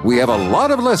 We have a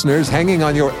lot of listeners hanging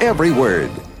on your every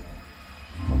word.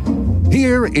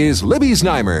 Here is Libby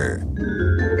Znaimer.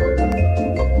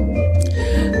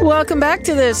 Welcome back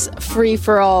to this Free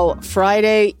for All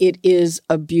Friday. It is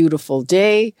a beautiful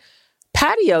day.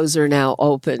 Patios are now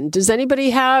open. Does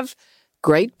anybody have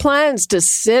great plans to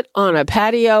sit on a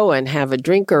patio and have a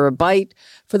drink or a bite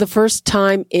for the first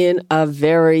time in a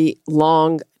very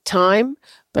long time?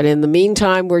 But in the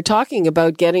meantime, we're talking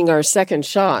about getting our second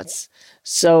shots.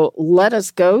 So let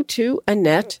us go to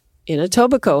Annette in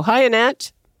Etobicoke. Hi,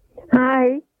 Annette.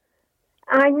 Hi.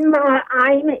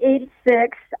 I'm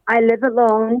 86. I live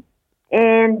alone,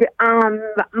 and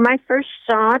my first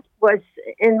shot was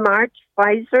in March,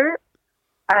 Pfizer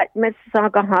at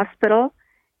Mississauga Hospital,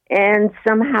 and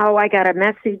somehow I got a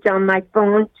message on my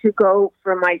phone to go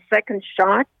for my second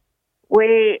shot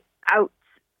way out,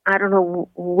 I don't know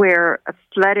where,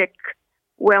 Athletic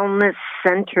Wellness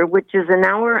Center, which is an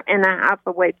hour and a half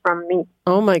away from me.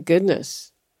 Oh, my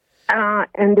goodness.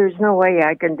 And there's no way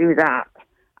I can do that.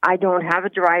 I don't have a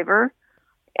driver,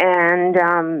 and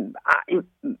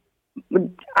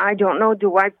I don't know.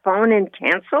 Do I phone and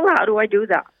cancel? How do I do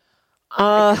that?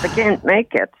 I can't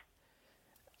make it.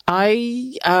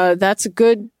 That's a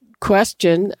good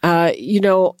question. A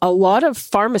lot of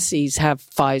pharmacies have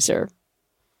Pfizer.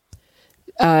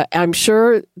 I'm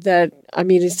sure that,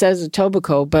 it says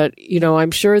Etobicoke, but,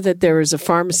 I'm sure that there is a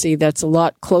pharmacy that's a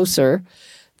lot closer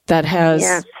that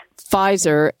has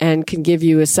Pfizer and can give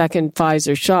you a second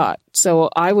Pfizer shot. So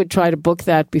I would try to book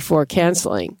that before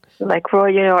canceling. Like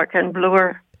Royal York and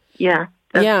Bloor. Yeah.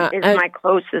 That is my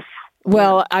closest.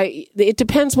 Well, it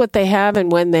depends what they have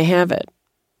and when they have it.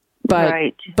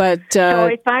 Right. But so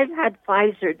if I've had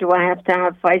Pfizer, do I have to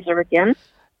have Pfizer again?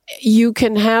 You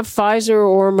can have Pfizer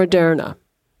or Moderna.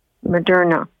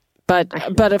 Moderna. But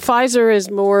a Pfizer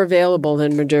is more available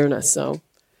than Moderna, so.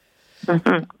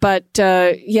 Mm-hmm. But,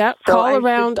 call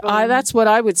around. That's what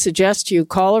I would suggest you.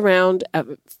 Call around,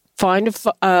 find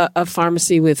a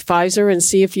pharmacy with Pfizer and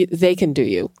see if they can do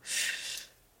you.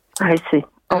 I see.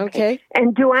 Okay.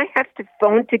 And do I have to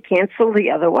phone to cancel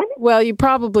the other one? Well, you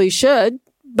probably should,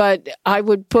 but I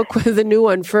would book with the new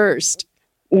one first.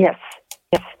 Yes.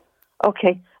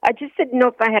 Okay. I just didn't know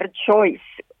if I had a choice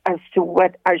as to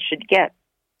what I should get.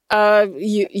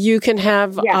 You can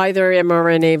have either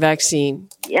mRNA vaccine.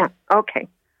 Yeah, okay.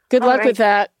 Good luck with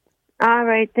that. All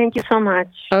right, thank you so much.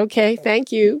 Okay,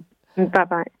 thank you.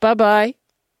 Bye-bye. Bye-bye.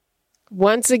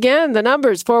 Once again, the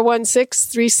numbers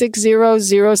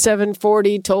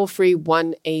 416-360-0740, toll-free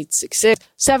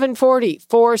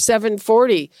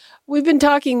 1-866-740-4740. We've been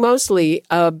talking mostly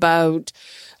about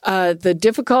the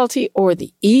difficulty or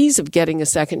the ease of getting a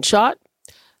second shot,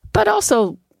 but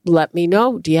also let me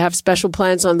know. Do you have special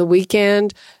plans on the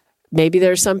weekend? Maybe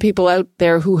there's some people out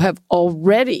there who have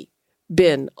already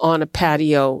been on a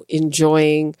patio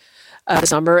enjoying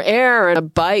summer air and a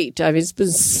bite. It's been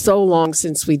so long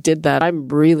since we did that. I'm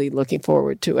really looking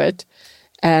forward to it.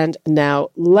 And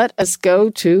now let us go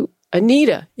to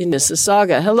Anita in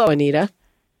Mississauga. Hello, Anita.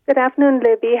 Good afternoon,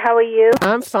 Libby. How are you?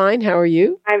 I'm fine. How are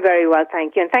you? I'm very well,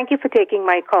 thank you. And thank you for taking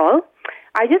my call.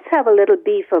 I just have a little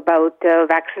beef about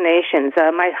vaccinations.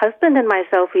 My husband and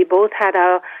myself, we both had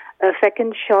our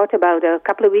second shot about a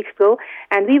couple of weeks ago,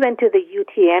 and we went to the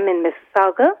UTM in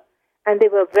Mississauga, and they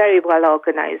were very well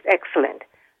organized, excellent.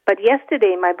 But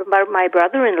yesterday, my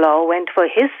brother-in-law went for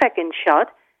his second shot,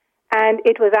 and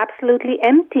it was absolutely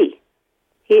empty.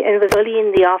 It was early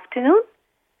in the afternoon,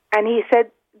 and he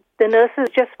said the nurses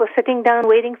just were sitting down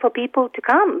waiting for people to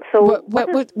come. So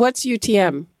what's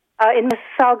UTM? In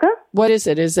Mississauga. What is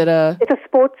it? Is it a... It's a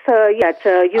sports, it's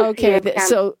a UTM Okay,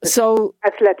 so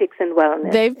athletics and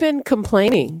wellness. They've been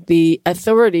complaining. The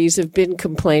authorities have been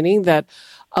complaining that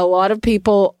a lot of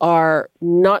people are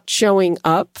not showing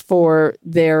up for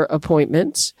their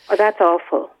appointments. Oh, that's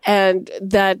awful. And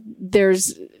that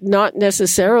there's not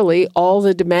necessarily all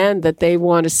the demand that they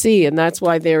want to see, and that's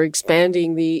why they're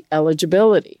expanding the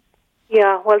eligibility.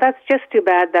 Yeah, well, that's just too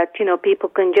bad that, people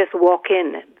can just walk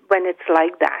in when it's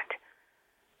like that.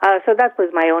 So that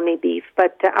was my only beef.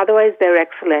 But otherwise, they're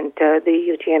excellent, the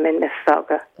UTM in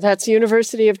Mississauga. That's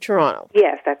University of Toronto.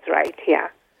 Yes, that's right, yeah.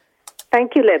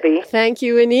 Thank you, Libby. Thank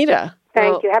you, Anita.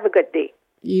 Thank you. Have a good day.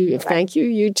 Thank you.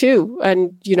 You too.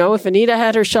 And, if Anita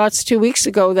had her shots 2 weeks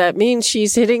ago, that means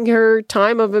she's hitting her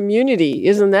time of immunity.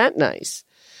 Isn't that nice?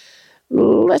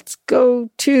 Let's go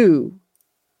to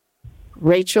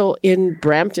Rachel in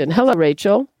Brampton. Hello,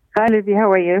 Rachel. Hi, Libby. How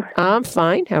are you? I'm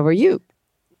fine. How are you?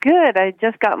 Good. I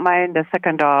just got the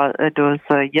second dose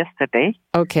yesterday.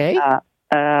 Okay.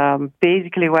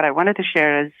 Basically, what I wanted to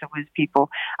share is with people,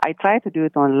 I tried to do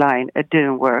it online. It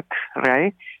didn't work,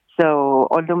 right? So,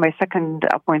 although my second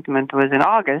appointment was in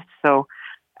August, so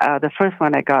the first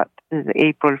one I got is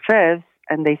April 5th,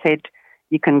 and they said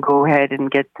you can go ahead and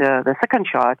get the second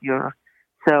shot.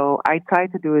 So I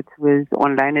tried to do it with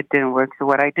online. It didn't work. So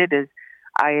what I did is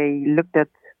I looked at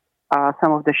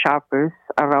some of the shoppers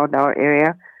around our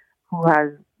area who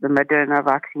has the Moderna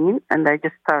vaccine, and I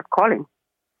just started calling.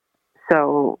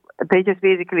 So they just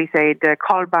basically said,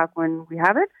 call back when we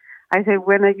have it. I said,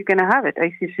 when are you going to have it?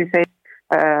 She said,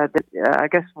 I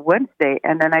guess Wednesday.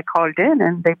 And then I called in,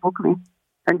 and they booked me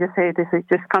and they said,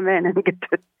 just come in and get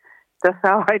it. That's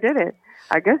how I did it.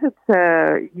 I guess it's,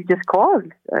 you just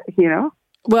called,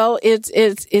 Well, it's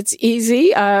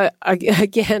easy.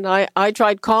 Again, I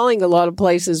tried calling a lot of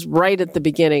places right at the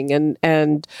beginning,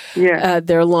 and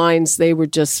their lines, they were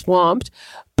just swamped.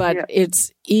 But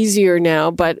it's easier now.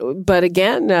 But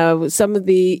again, some of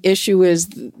the issue is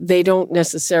they don't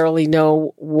necessarily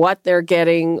know what they're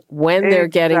getting, when they're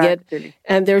getting it.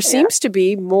 And there seems to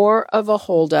be more of a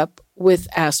holdup with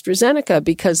AstraZeneca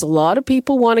because a lot of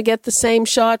people want to get the same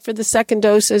shot for the second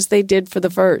dose as they did for the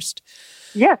first.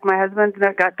 Yes, my husband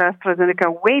got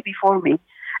AstraZeneca way before me,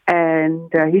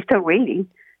 and he's still waiting.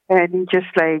 And he just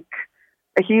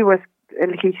he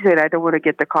said, I don't want to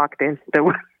get the cocktail.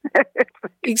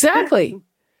 Exactly.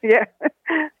 Yeah.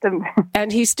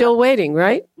 And he's still waiting,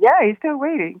 right? Yeah, he's still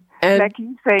waiting. And like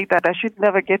you say that I should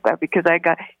never get that because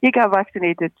he got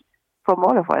vaccinated from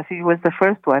all of us. He was the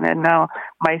first one, and now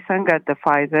my son got the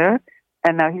Pfizer,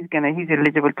 and now he's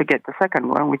eligible to get the second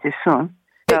one, which is soon.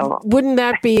 So, wouldn't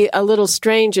that be a little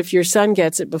strange if your son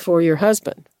gets it before your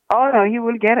husband? Oh no, he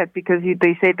will get it because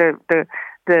they say the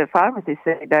pharmacist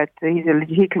say that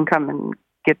he can come and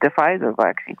get the Pfizer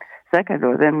vaccine second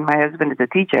dose. Then my husband is a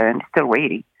teacher and still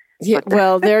waiting. Yeah,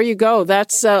 well, there you go.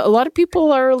 That's a lot of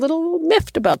people are a little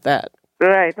miffed about that.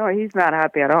 Right? No, he's not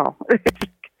happy at all.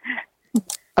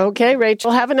 Okay,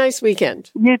 Rachel, have a nice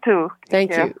weekend. You too.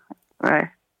 Thank you. Right.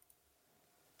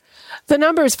 The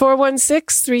number is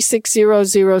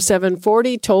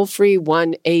 416-360-0740, toll free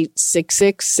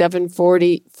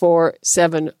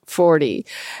 1-866-740-4740.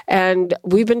 And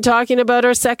we've been talking about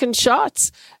our second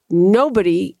shots.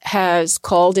 Nobody has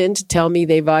called in to tell me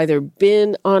they've either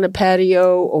been on a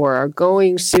patio or are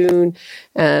going soon.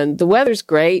 And the weather's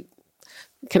great.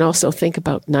 You can also think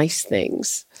about nice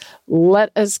things.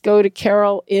 Let us go to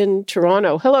Carol in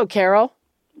Toronto. Hello, Carol.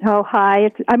 Oh,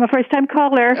 hi. I'm a first-time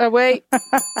caller. Wait.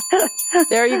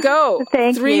 There you go.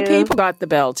 Thank you. 3 people got the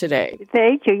bell today.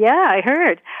 Thank you. Yeah, I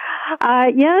heard.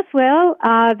 Yes, well,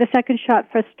 the second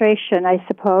shot frustration, I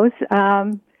suppose.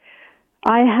 I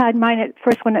had mine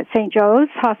first one at St. Joe's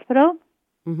Hospital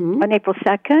on April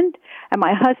 2nd, and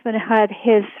my husband had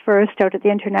his first out at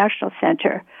the International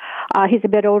Center. He's a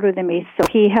bit older than me, so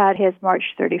he had his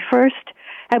March 31st,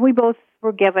 and we both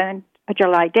were given a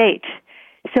July date.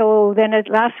 So then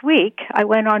last week, I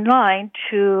went online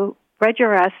to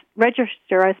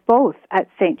register us both at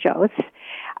St. Joe's,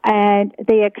 and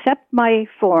they accept my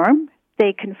form.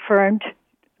 They confirmed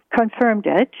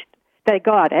it. They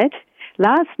got it.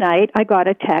 Last night, I got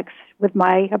a text with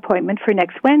my appointment for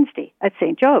next Wednesday at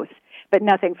St. Joe's, but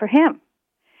nothing for him.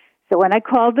 So when I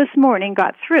called this morning,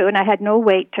 got through, and I had no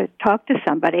wait to talk to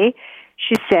somebody,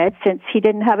 she said since he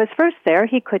didn't have his first there,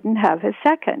 he couldn't have his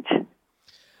second.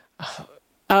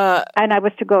 And I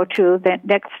was to go to the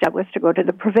next step was to go to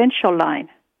the provincial line.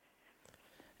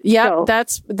 Yeah,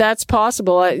 so, that's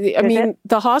possible. I mean,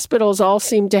 the hospitals all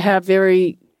seem to have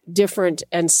very different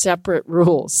and separate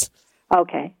rules.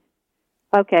 Okay.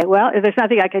 Well, there's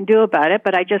nothing I can do about it,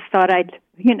 but I just thought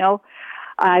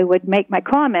I would make my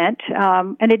comment.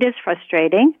 And it is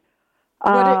frustrating.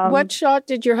 What shot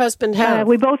did your husband have?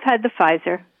 We both had the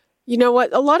Pfizer. You know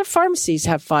what? A lot of pharmacies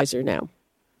have Pfizer now.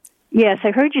 Yes,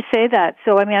 I heard you say that.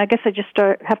 So, I mean, I guess I just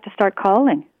have to start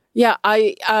calling. Yeah,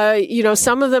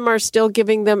 some of them are still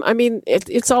giving them. I mean,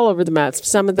 it's all over the map.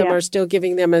 Some of them are still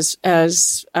giving them as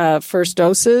first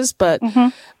doses, but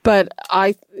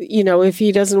if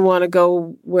he doesn't want to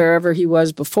go wherever he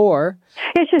was before,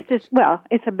 it's just it's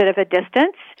a bit of a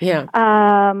distance. Yeah.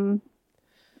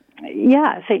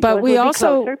 But we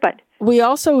also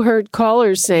heard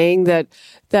callers saying that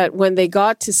when they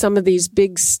got to some of these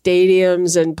big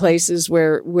stadiums and places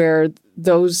where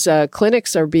those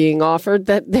clinics are being offered,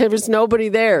 that there was nobody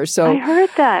there. So I heard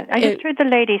that. I just heard the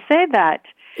lady say that.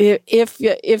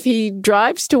 If he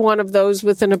drives to one of those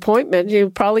with an appointment, he'll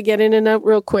probably get in and out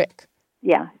real quick.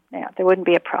 Yeah, there wouldn't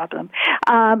be a problem.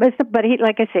 But he,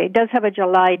 like I say, does have a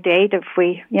July date if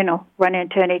we, run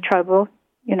into any trouble,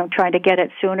 trying to get it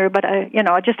sooner. But, I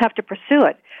just have to pursue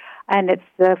it. And it's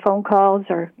the phone calls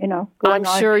or, going I'm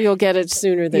sure you'll get it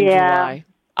sooner than July.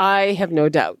 I have no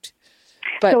doubt.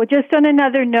 So just on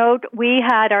another note, we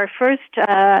had our first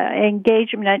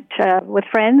engagement with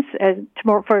friends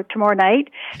for tomorrow night.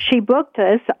 She booked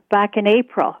us back in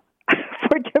April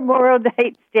for tomorrow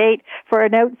night's date for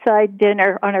an outside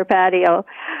dinner on her patio.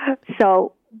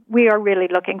 So we are really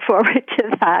looking forward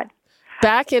to that.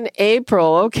 Back in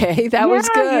April, okay, that was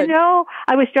good. You know,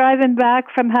 I was driving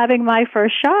back from having my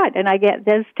first shot, and I get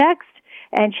this text.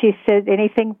 And she said,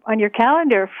 anything on your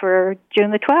calendar for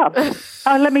June the 12th?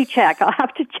 Oh, let me check. I'll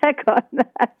have to check on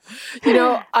that. You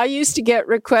know, I used to get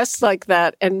requests like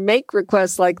that and make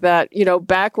requests like that, you know,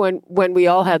 back when we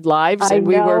all had lives and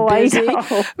we were busy.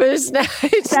 But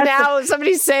it's now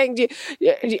somebody's saying,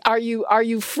 are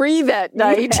you free that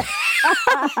night?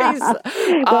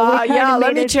 Yeah.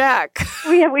 Let me check.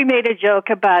 We made a joke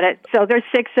about it. So there's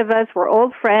 6 of us. We're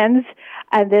old friends.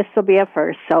 And this will be a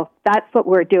first. So that's what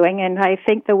we're doing. And I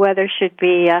think the weather should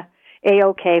be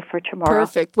A-okay for tomorrow.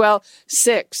 Perfect. Well,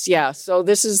 6, yeah. So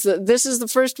this is the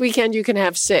first weekend you can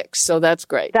have 6. So that's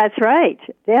great. That's right.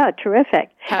 Yeah,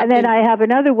 terrific. And then I have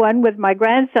another one with my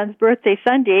grandson's birthday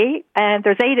Sunday. And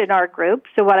there's 8 in our group.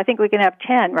 So I think we can have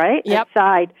 10, right? Yep.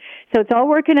 Outside. So it's all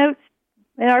working out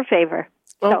in our favor.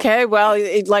 Okay, well,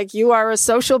 like you are a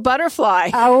social butterfly.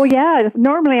 Oh, yeah.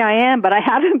 Normally I am, but I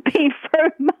haven't been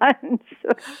for months.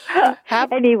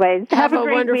 Anyways, have a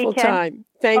great wonderful weekend. time.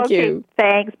 Thank you.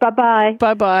 Thanks. Bye-bye.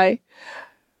 Bye-bye.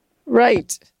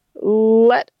 Right.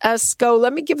 Let us go.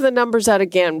 Let me give the numbers out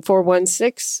again.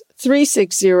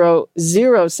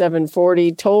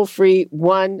 416-360-0740. Toll free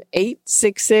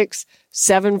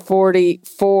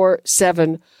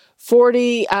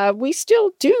 1-866-740-4740. We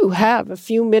still do have a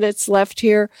few minutes left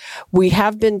here. We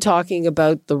have been talking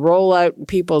about the rollout and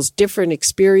people's different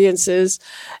experiences.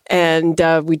 And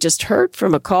we just heard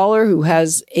from a caller who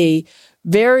has a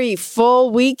very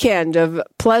full weekend of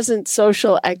pleasant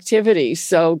social activity.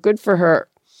 So good for her.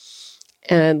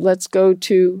 And let's go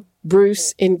to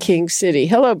Bruce in King City.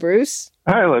 Hello, Bruce.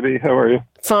 Hi, Libby. How are you?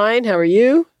 Fine. How are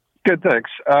you? Good,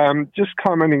 thanks. Just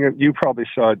commenting, you probably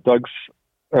saw Doug's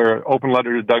open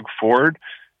letter to Doug Ford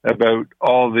about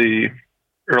all the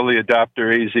early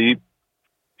adapter AZ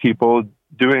people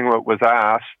doing what was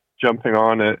asked, jumping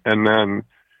on it, and then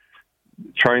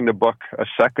trying to book a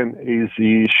second AZ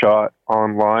shot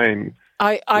online.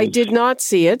 I did not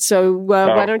see it, so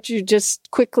why don't you just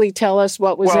quickly tell us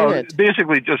what was in it?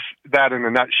 Basically just that in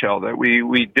a nutshell, that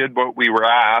we did what we were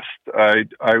asked.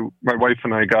 My wife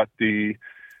and I got the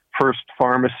first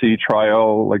pharmacy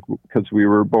trial, because we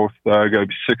were both going to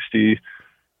be 60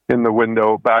 in the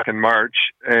window back in March.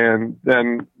 And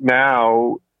then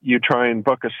now you try and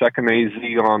book a second AZ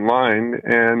online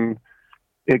and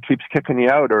it keeps kicking you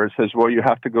out, or it says, well, you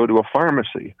have to go to a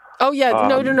pharmacy. Oh, yeah.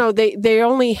 No. They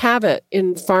only have it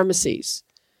in pharmacies.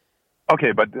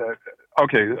 Okay, but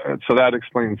so that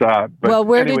explains that. But well,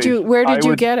 where did you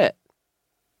get it?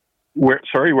 Where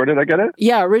did I get it?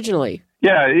 Yeah, originally.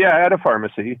 Yeah, at a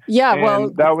pharmacy. Yeah, and well,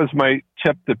 that was my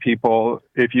tip to people.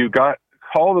 If you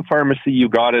call the pharmacy you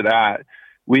got it at.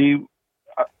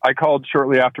 I called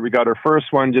shortly after we got our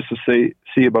first one just to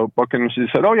see about booking. She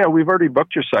said, "Oh yeah, we've already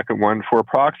booked your second one for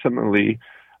approximately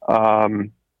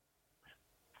 12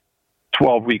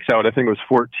 weeks out. I think it was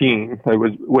 14.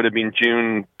 It would have been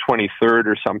June 23rd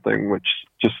or something, which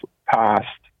just passed.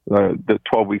 The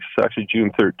 12 weeks is actually June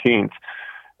 13th."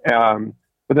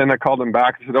 But then I called them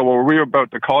back and said, "Oh, well, we were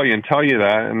about to call you and tell you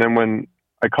that." And then when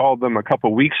I called them a couple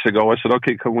of weeks ago, I said,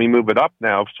 "Okay, can we move it up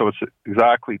now so it's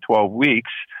exactly 12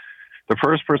 weeks?" The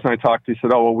first person I talked to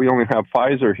said, "Oh, well, we only have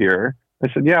Pfizer here." I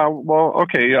said, "Yeah, well,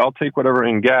 okay, I'll take whatever I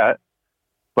can get."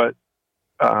 But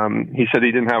he said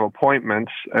he didn't have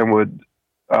appointments and would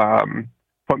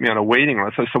put me on a waiting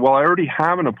list. I said, "Well, I already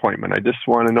have an appointment. I just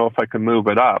want to know if I can move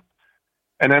it up."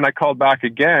 And then I called back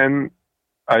again,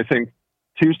 I think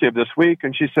Tuesday of this week,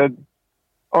 and she said,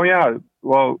 "Oh yeah,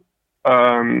 well,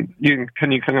 can you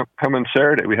come on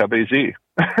Saturday? We have AZ."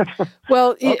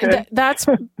 Well, okay. That's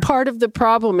part of the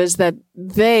problem is that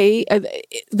the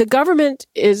government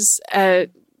is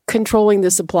controlling the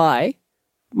supply,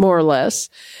 more or less.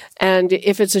 And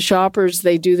if it's a Shoppers,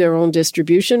 they do their own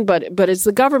distribution, but it's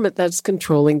the government that's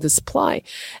controlling the supply.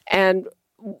 And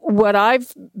what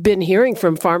I've been hearing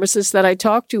from pharmacists that I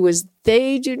talk to is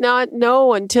they do not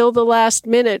know until the last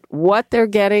minute what they're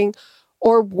getting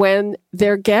or when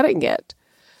they're getting it.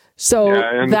 So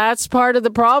that's part of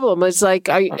the problem. It's like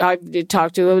I've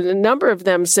talked to a number of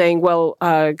them saying, well,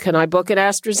 can I book an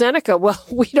AstraZeneca? Well,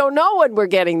 we don't know when we're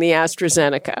getting the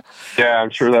AstraZeneca. Yeah, I'm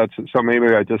sure that's it. So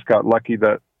maybe I just got lucky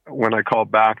that when I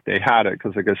called back, they had it.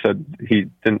 Because like I said,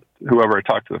 whoever I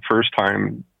talked to the first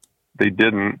time, they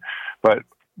didn't. But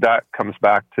that comes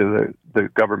back to the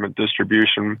government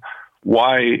distribution.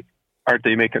 why aren't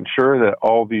they making sure that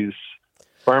all these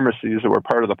pharmacies that were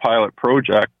part of the pilot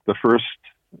project, the first,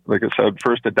 like I said,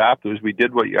 first adapters, we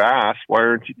did what you asked. Why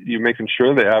aren't you making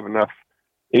sure they have enough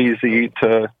AZ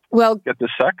to get the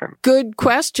second? Good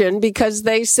question, because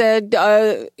they said,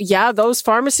 those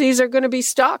pharmacies are going to be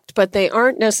stocked, but they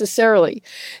aren't necessarily.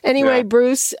 Anyway,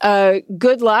 Bruce,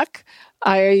 good luck.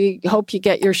 I hope you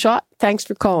get your shot. Thanks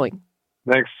for calling.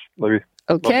 Thanks, Libby.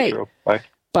 Okay. Bye.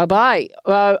 Bye-bye.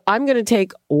 I'm going to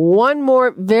take one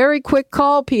more very quick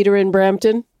call, Peter in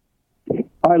Brampton.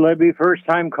 Hi, Libby.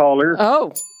 First-time caller.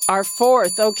 Oh, our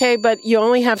fourth. Okay, but you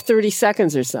only have 30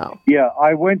 seconds or so. Yeah,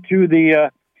 I went to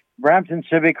the Brampton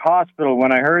Civic Hospital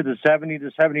when I heard the 70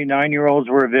 to 79-year-olds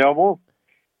were available.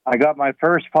 I got my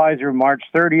first Pfizer March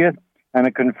 30th and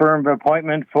a confirmed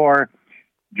appointment for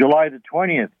July the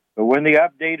 20th. But when they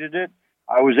updated it,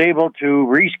 I was able to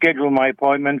reschedule my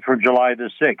appointment for July the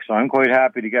 6th. So I'm quite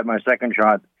happy to get my second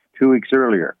shot 2 weeks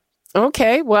earlier.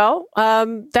 Okay, well,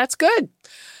 that's good.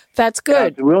 That's good. Yeah,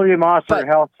 it's the William Osler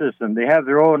Health System. They have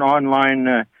their own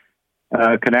online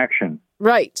connection.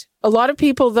 Right. A lot of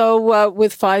people, though,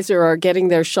 with Pfizer are getting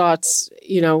their shots,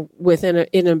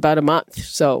 in about a month.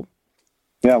 So.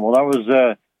 Yeah, well, that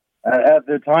was at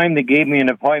the time they gave me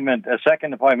a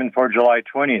second appointment for July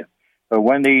 20th. But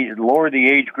when they lowered the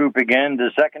age group again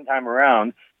the second time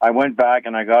around, I went back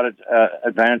and I got it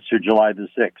advanced to July the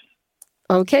 6th.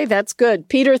 Okay, that's good.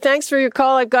 Peter, thanks for your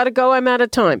call. I've got to go. I'm out of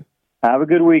time. Have a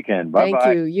good weekend. Bye-bye.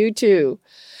 Thank you. You too.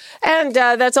 And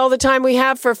that's all the time we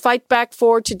have for Fight Back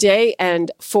for today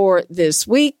and for this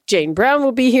week. Jane Brown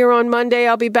will be here on Monday.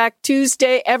 I'll be back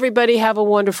Tuesday. Everybody have a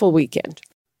wonderful weekend.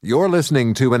 You're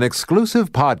listening to an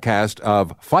exclusive podcast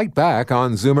of Fight Back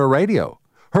on Zoomer Radio.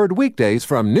 Heard weekdays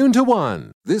from noon to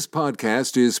 1. This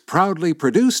podcast is proudly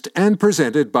produced and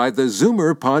presented by the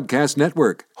Zoomer Podcast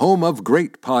Network, home of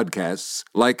great podcasts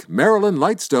like Marilyn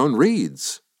Lightstone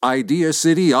Reads, Idea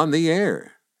City on the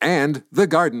Air, and The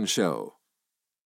Garden Show.